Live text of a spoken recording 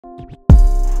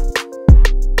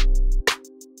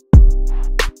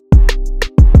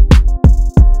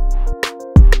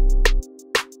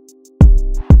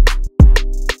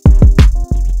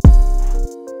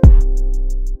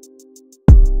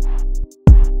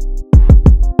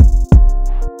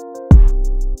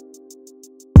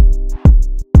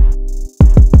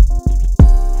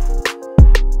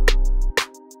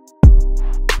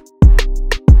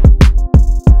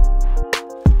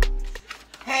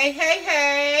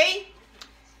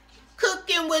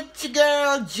with your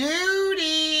girl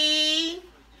Judy.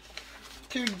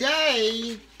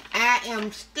 Today I am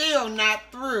still not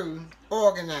through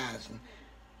organizing.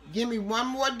 Give me one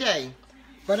more day.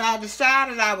 But I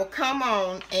decided I would come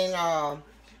on and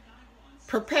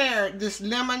prepare this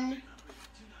lemon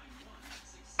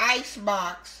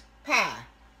icebox pie.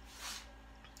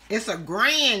 It's a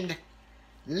grand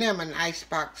lemon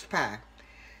icebox pie.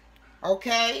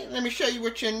 Okay, let me show you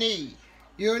what you need.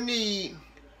 You'll need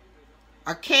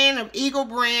a can of Eagle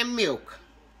brand milk.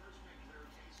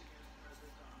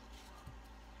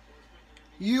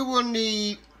 You will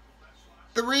need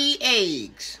 3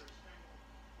 eggs.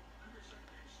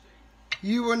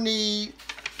 You will need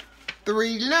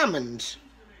 3 lemons,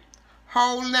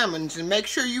 whole lemons, and make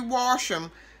sure you wash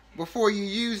them before you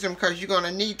use them, because you're going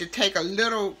to need to take a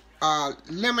little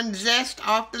lemon zest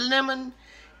off the lemon.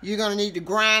 You're going to need to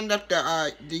grind up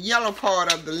the yellow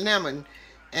part of the lemon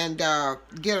and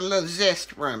get a little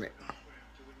zest from it.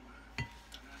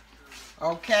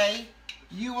 Okay,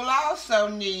 you will also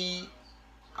need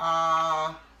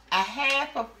a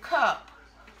half a cup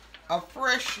of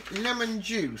fresh lemon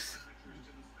juice.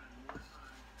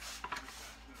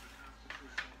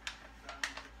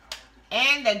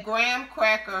 And a graham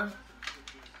cracker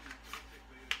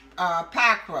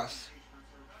pie crust.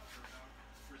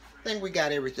 I think we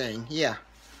got everything, yeah.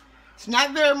 It's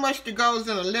not very much that goes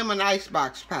in a lemon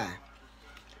icebox pie.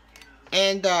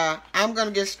 And I'm going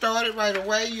to get started right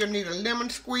away. You'll need a lemon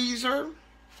squeezer.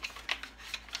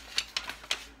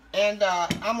 And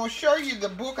I'm going to show you the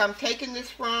book I'm taking this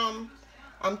from.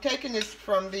 I'm taking this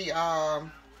from the,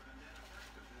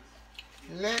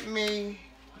 let me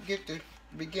get the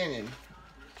beginning.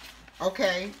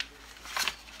 Okay.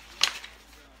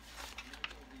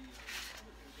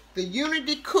 The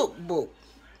Unity Cookbook.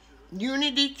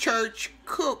 Unity Church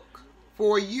Cook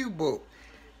for You book.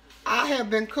 I have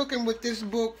been cooking with this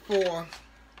book for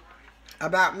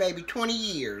about maybe 20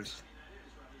 years.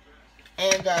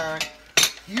 And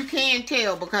you can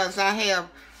tell because I have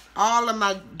all of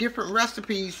my different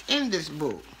recipes in this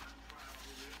book.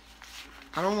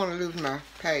 I don't want to lose my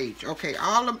page. Okay,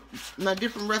 all of my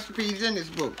different recipes in this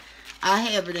book. I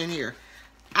have it in here.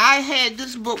 I had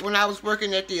this book when I was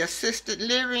working at the assisted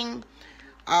living,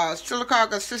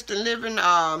 Sylacauga Assisted Living,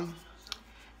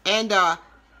 and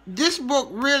this book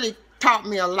really taught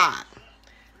me a lot.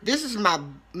 This is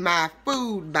my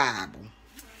food Bible.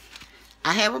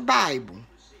 I have a Bible,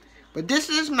 but this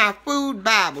is my food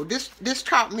Bible. This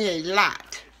taught me a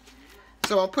lot.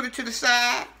 So I'll put it to the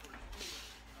side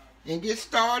and get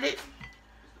started.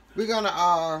 We're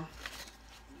gonna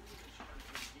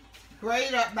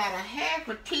grate up about a half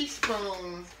a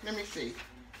teaspoon. Let me see,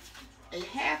 a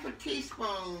half a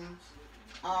teaspoon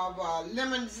of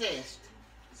lemon zest.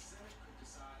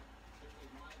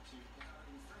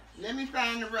 Let me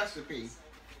find the recipe,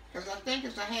 because I think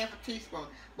it's a half a teaspoon.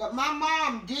 But my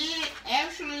mom did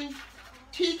actually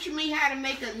teach me how to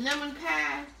make a lemon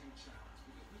pie.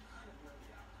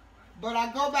 But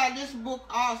I go by this book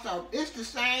also. It's the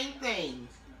same thing.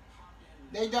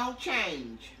 They don't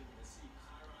change.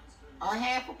 A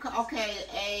half a cup, okay,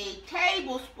 a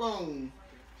tablespoon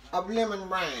of lemon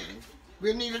rind.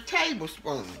 We'll need a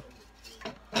tablespoon.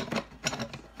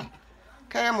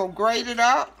 Okay, I'm gonna grate it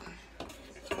up.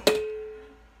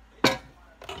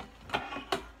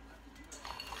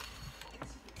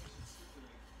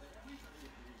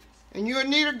 And you'll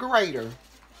need a grater.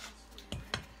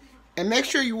 And make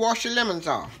sure you wash your lemons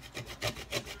off.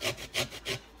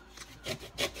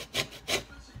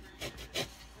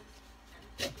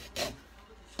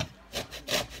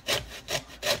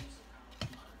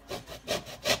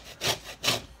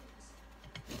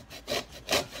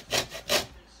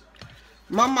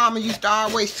 My mama used to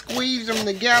always squeeze them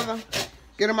together,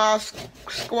 get them all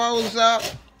squoze up,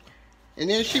 and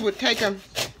then she would take them,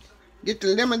 get the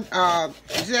lemon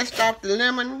zest off the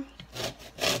lemon.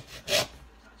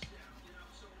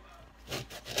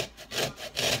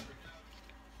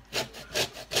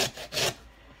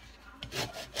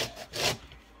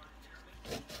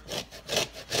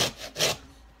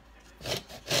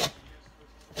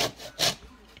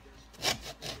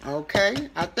 Okay,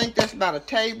 I think that's about a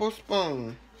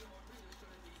tablespoon.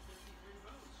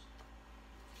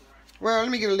 Well, let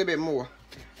me get a little bit more.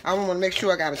 I want to make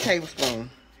sure I got a tablespoon.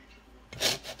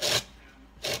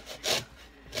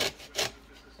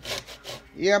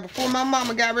 Yeah, before my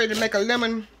mama got ready to make a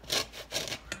lemon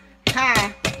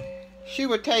pie, she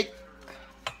would take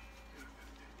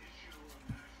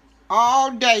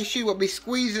all day, she would be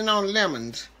squeezing on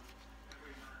lemons.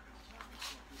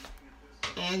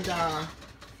 And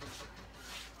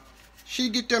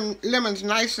she'd get them lemons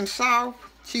nice and soft.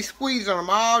 She squeezed on them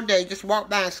all day. Just walk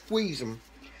by and squeeze them.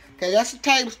 Okay, that's a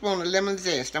tablespoon of lemon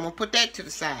zest. I'm going to put that to the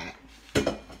side.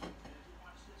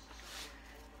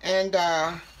 And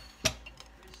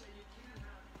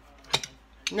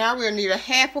now we'll need a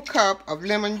half a cup of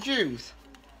lemon juice.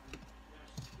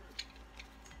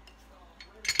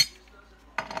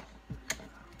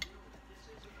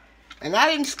 And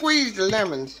I didn't squeeze the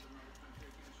lemons.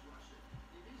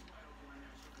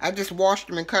 I just washed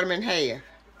them and cut them in half.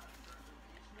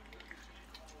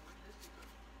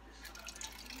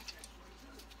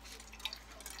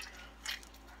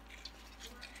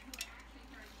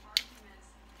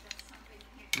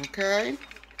 Okay.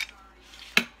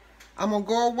 I'm going to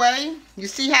go away. You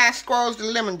see how I squeeze the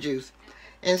lemon juice?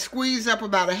 And squeeze up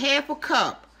about a half a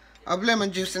cup of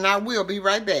lemon juice, and I will be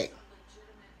right back.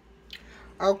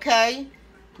 Okay.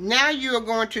 Now you are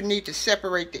going to need to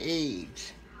separate the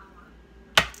eggs.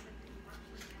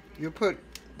 You put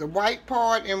the white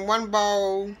part in one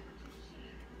bowl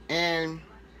and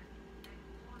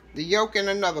the yolk in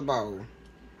another bowl.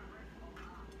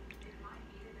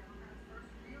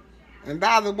 And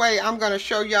by the way, I'm going to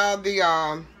show y'all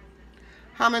the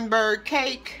hummingbird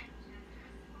cake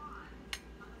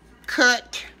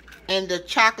cut and the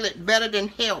chocolate better than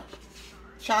help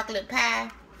chocolate pie.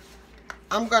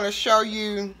 I'm going to show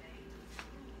you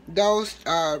those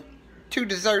two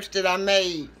desserts that I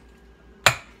made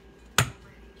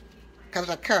because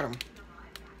I cut them.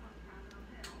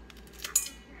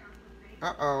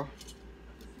 Uh-oh.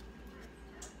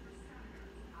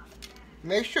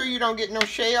 Make sure you don't get no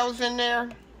shells in there.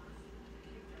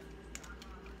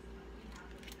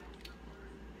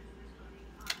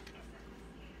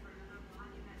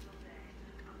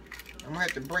 I'm going to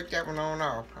have to break that one on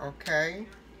off. Okay.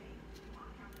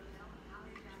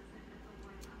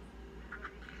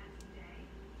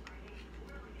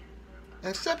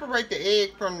 And separate the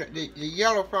egg from the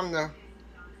yellow from the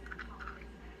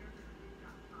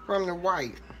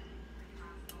white.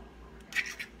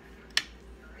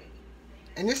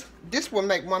 And this will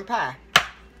make one pie.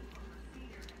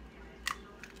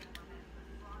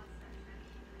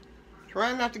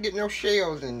 Try not to get no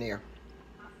shells in there,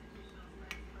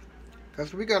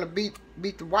 because we're gonna beat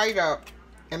the white up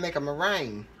and make a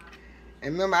meringue.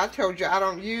 And remember, I told you I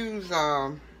don't use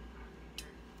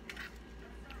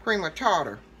cream of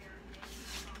tartar.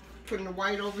 Putting the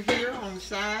white over here on the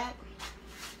side.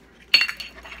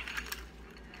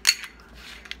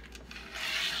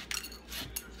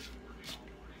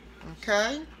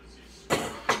 Okay.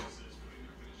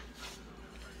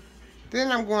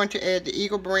 Then I'm going to add the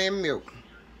Eagle brand milk.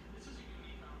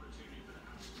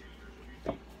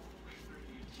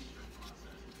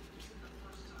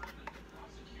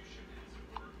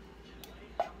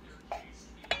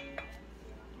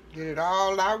 Get it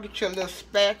all out. Get your little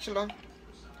spatula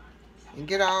and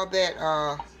get all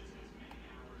that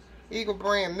Eagle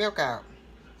brand milk out.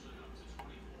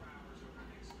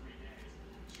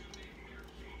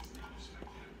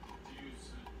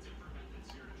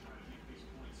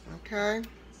 Okay.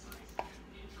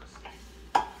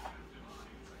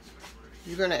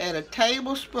 You're going to add a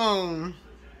tablespoon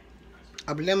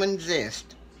of lemon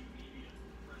zest.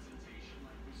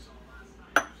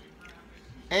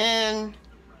 And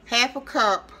half a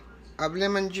cup of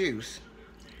lemon juice.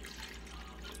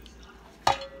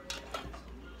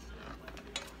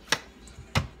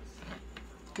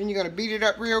 Then you're going to beat it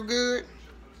up real good.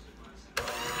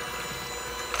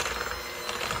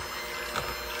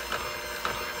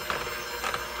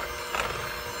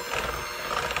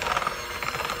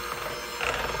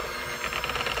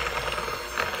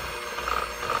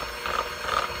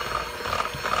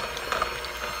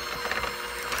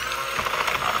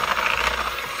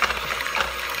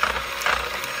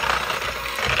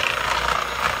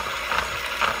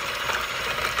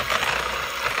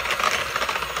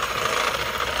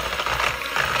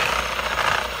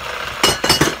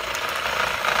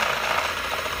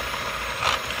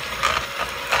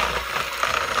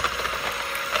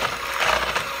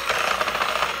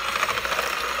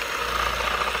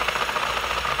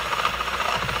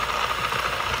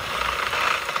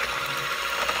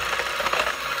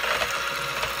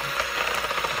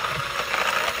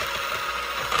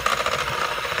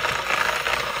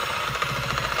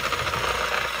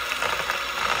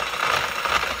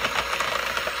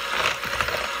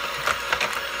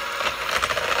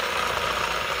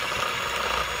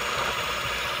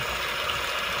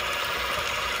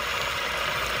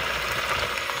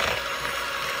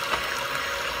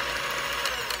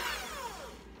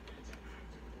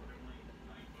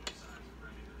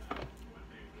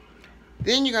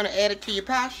 Then you're going to add it to your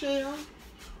pie shell.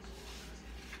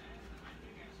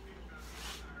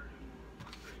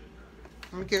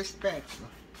 Let me get a spatula.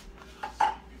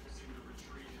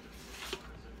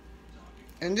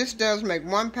 And this does make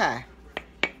one pie.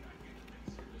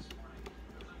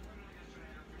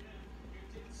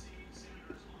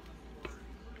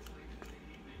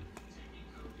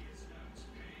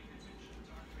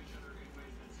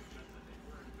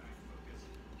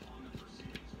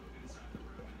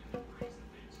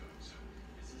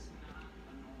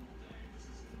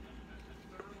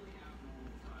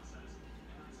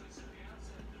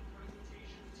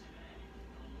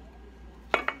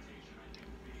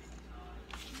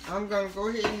 I'm going to go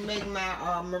ahead and make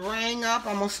my meringue up.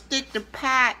 I'm going to stick the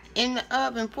pie in the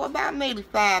oven for about maybe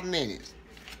 5 minutes.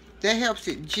 That helps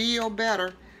it gel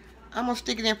better. I'm going to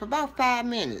stick it in for about 5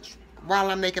 minutes while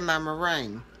I'm making my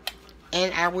meringue.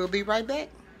 And I will be right back.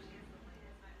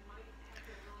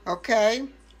 Okay.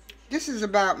 This is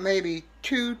about maybe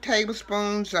 2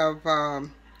 tablespoons of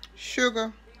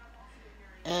sugar.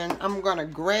 And I'm going to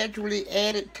gradually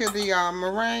add it to the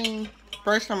meringue.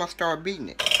 First, I'm going to start beating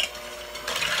it.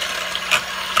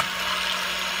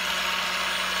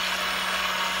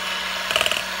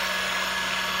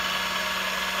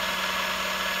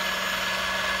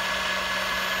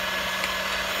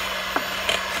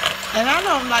 And I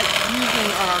don't like using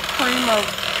cream of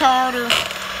tartar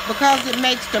because it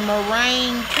makes the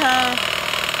meringue tough.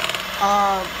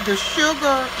 The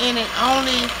sugar in it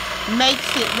only makes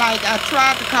it, like I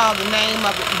tried to call the name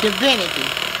of it, Divinity.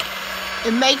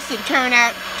 It makes it turn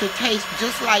out to taste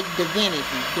just like Divinity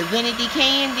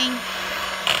candy.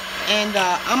 And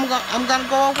I'm gonna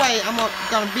go away. I'm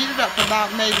gonna beat it up for about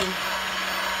 5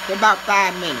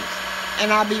 minutes,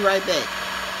 and I'll be right back.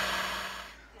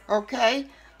 Okay.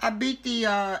 I beat the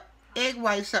egg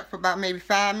whites up for about maybe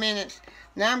 5 minutes.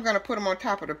 Now I'm going to put them on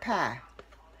top of the pie.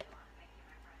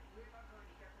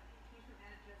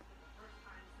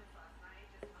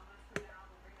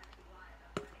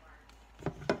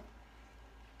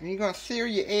 And you're going to sear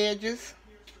your edges.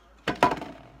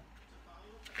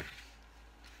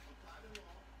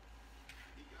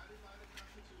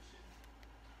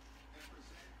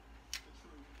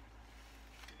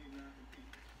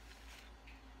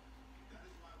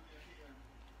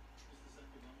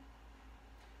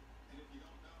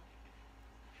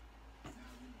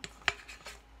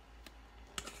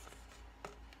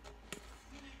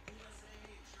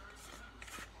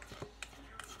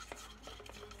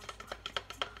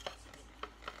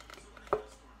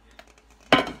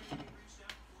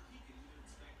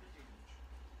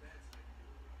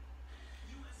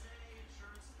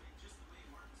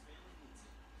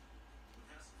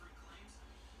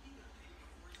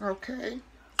 Okay.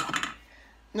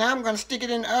 Now I'm going to stick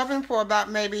it in the oven for about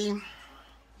maybe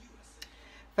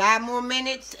 5 more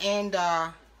minutes, and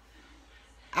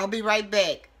I'll be right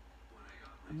back.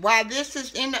 While this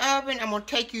is in the oven, I'm going to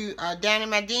take you down in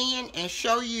my den and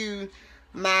show you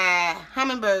my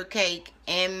hummingbird cake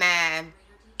and my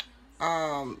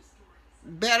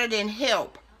Better Than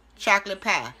Help chocolate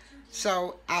pie.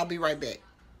 So I'll be right back.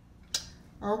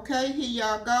 Okay, here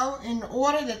y'all go. In the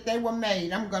order that they were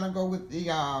made, I'm going to go with the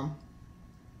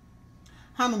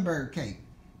hummingbird cake.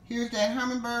 Here's that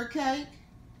hummingbird cake.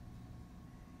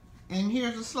 And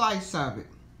here's a slice of it.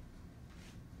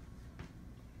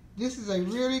 This is a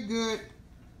really good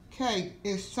cake.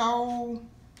 It's so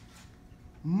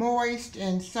moist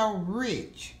and so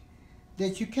rich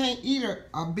that you can't eat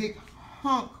a big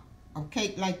hunk of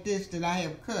cake like this that I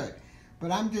have cut. But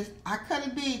I cut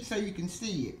it big so you can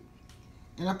see it.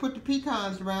 And I put the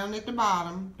pecans around at the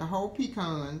bottom, the whole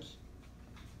pecans.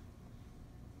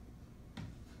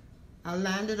 I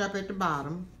lined it up at the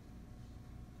bottom.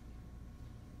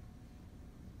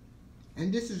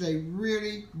 And this is a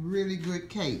really, really good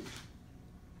cake.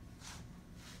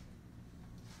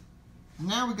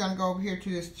 Now we're going to go over here to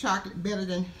this chocolate Better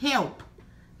Than Help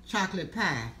chocolate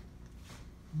pie.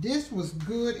 This was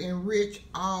good and rich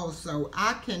also.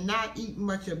 I cannot eat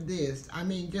much of this. I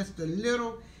mean, just a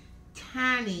little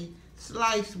tiny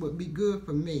slice would be good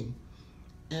for me.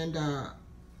 And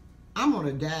I'm on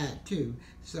a diet too.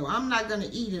 So I'm not going to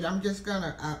eat it. I'm just going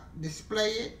to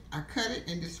display it. I cut it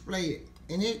and display it.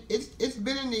 And it's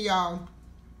been in the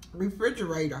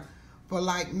refrigerator for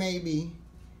like maybe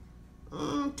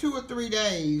 2 or 3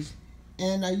 days.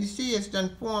 And you see it's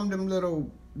done formed them little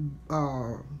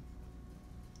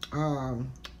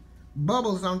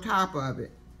bubbles on top of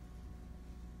it.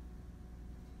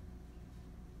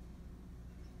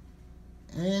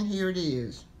 And here it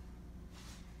is.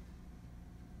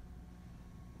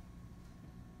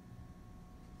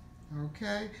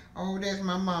 Okay. Oh, there's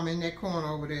my mama in that corner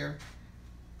over there.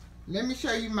 Let me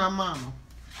show you my mama.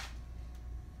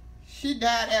 She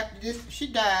died after this. She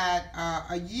died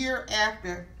a year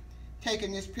after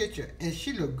taking this picture, and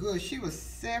she looked good. She was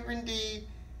 75.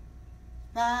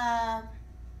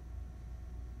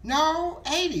 No,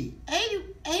 80.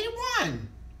 81.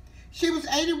 She was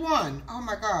 81. Oh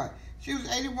my God. She was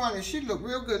 81 and she looked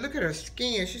real good. Look at her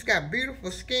skin. She's got beautiful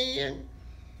skin.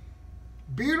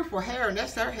 Beautiful hair, and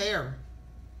that's her hair.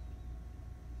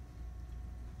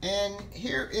 And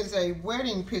here is a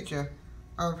wedding picture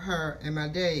of her and my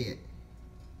dad.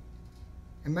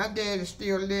 And my dad is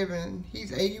still living.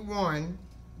 He's 81.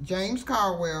 James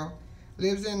Caldwell.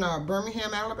 Lives in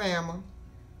Birmingham, Alabama.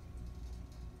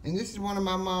 And this is one of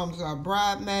my mom's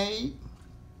bridesmaids.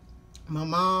 My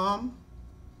mom.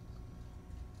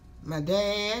 My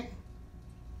dad.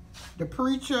 The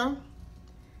preacher.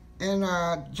 And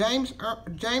James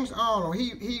Arnold.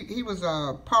 He was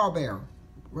a pallbearer.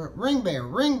 Ring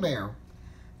bearer.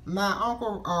 My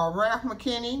uncle Ralph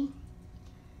McKinney.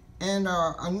 And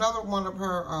another one of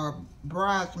her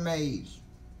bridesmaids.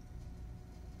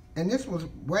 And this was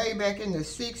way back in the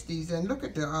 60s. And look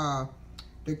at the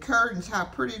curtains, how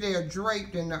pretty they are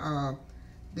draped in the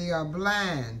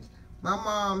blinds. My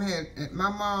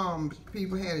mom's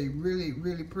people had a really,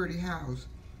 really pretty house.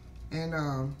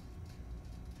 And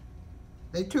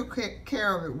they took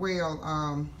care of it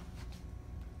well.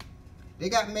 They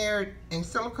got married in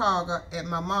Sylacauga at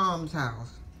my mom's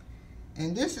house.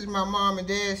 And this is my mom and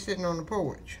dad sitting on the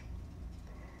porch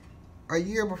a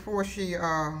year before she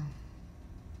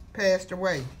passed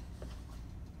away.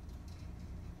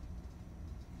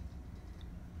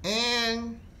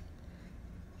 And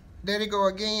there they go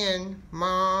again,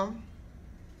 mom,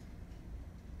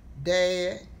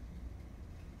 dad,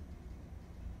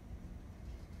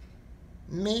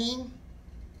 me,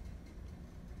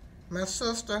 my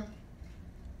sister,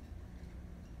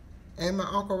 and my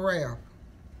Uncle Ralph.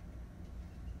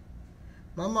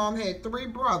 My mom had 3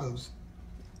 brothers.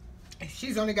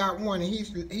 She's only got one, and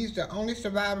he's the only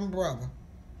surviving brother,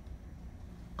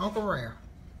 Uncle Ralph.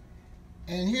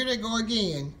 And here they go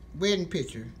again, wedding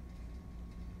picture.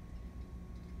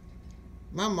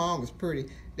 My mom was pretty.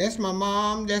 That's my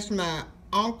mom. That's my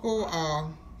uncle.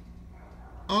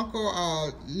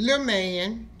 Little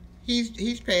man.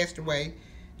 He's passed away.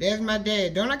 There's my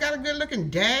dad. Don't I got a good looking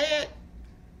dad?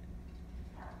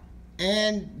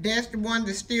 And that's the one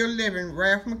that's still living,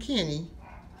 Ralph McKinney.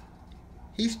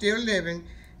 He's still living.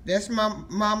 That's my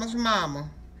mama's mama,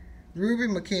 Ruby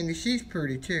McKinney. She's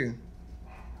pretty too.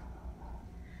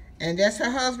 And that's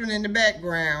her husband in the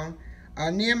background,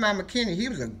 Nehemiah McKinney. He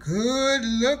was a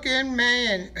good-looking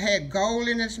man. Had gold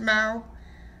in his mouth.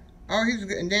 Oh, he was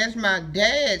good. And that's my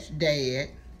dad's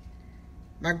dad.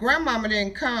 My grandmama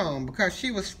didn't come because she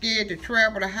was scared to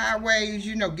travel the highways,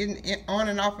 you know, getting on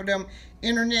and off of them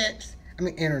internets.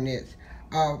 Getting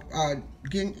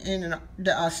in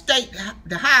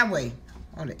the highway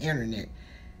on the internet.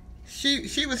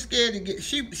 She was scared to get.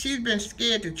 She's been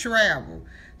scared to travel.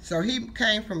 So he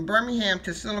came from Birmingham to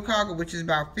Sylacauga, which is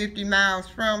about 50 miles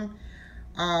from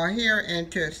here,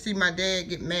 and to see my dad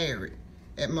get married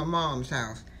at my mom's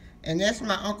house. And that's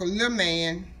my uncle Lil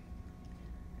Man.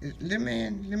 Lil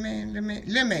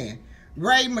Man.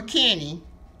 Ray McKinney.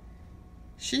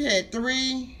 She had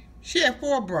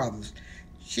 4 brothers.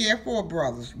 She had 4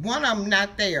 brothers. One of them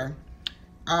not there.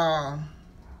 But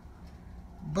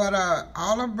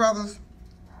all her brothers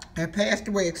have passed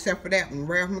away except for that one,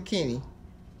 Ralph McKinney.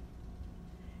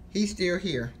 He's still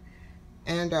here.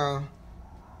 And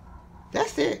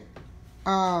that's it.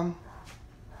 Those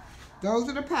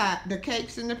are the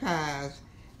cakes and the pies.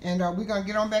 And we're gonna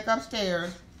get on back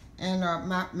upstairs. And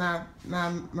my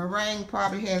meringue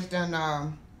probably has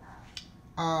done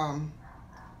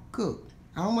cooked.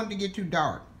 I don't want it to get too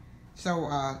dark. So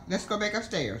let's go back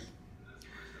upstairs.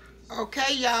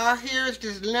 Okay, y'all, here's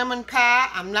this lemon pie.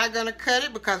 I'm not gonna cut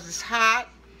it because it's hot.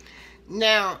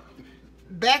 Now,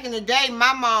 back in the day,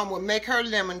 my mom would make her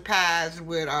lemon pies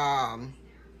with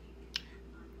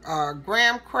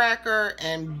graham cracker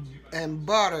and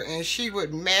butter, and she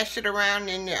would mash it around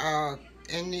in the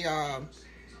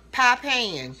pie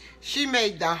pan. She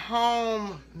made the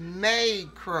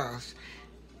homemade crust.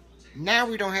 Now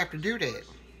we don't have to do that.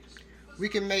 We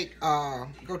can make go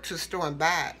to the store and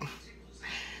buy it.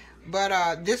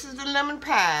 But this is the lemon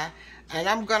pie, and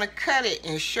I'm gonna cut it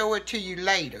and show it to you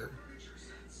later.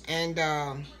 And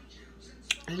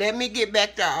let me get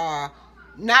back to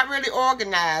not really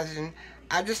organizing.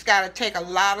 I just got to take a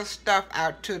lot of stuff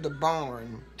out to the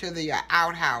barn, to the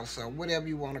outhouse, or whatever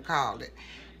you want to call it.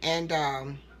 And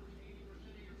I'm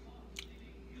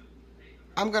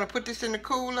going to put this in the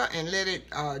cooler and let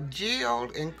it chill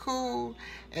and cool.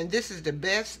 And this is the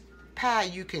best pie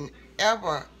you can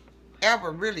ever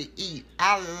ever really eat.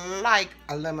 I like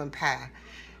a lemon pie.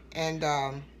 And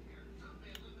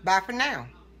bye for now.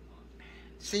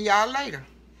 See y'all later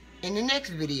in the next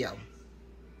video.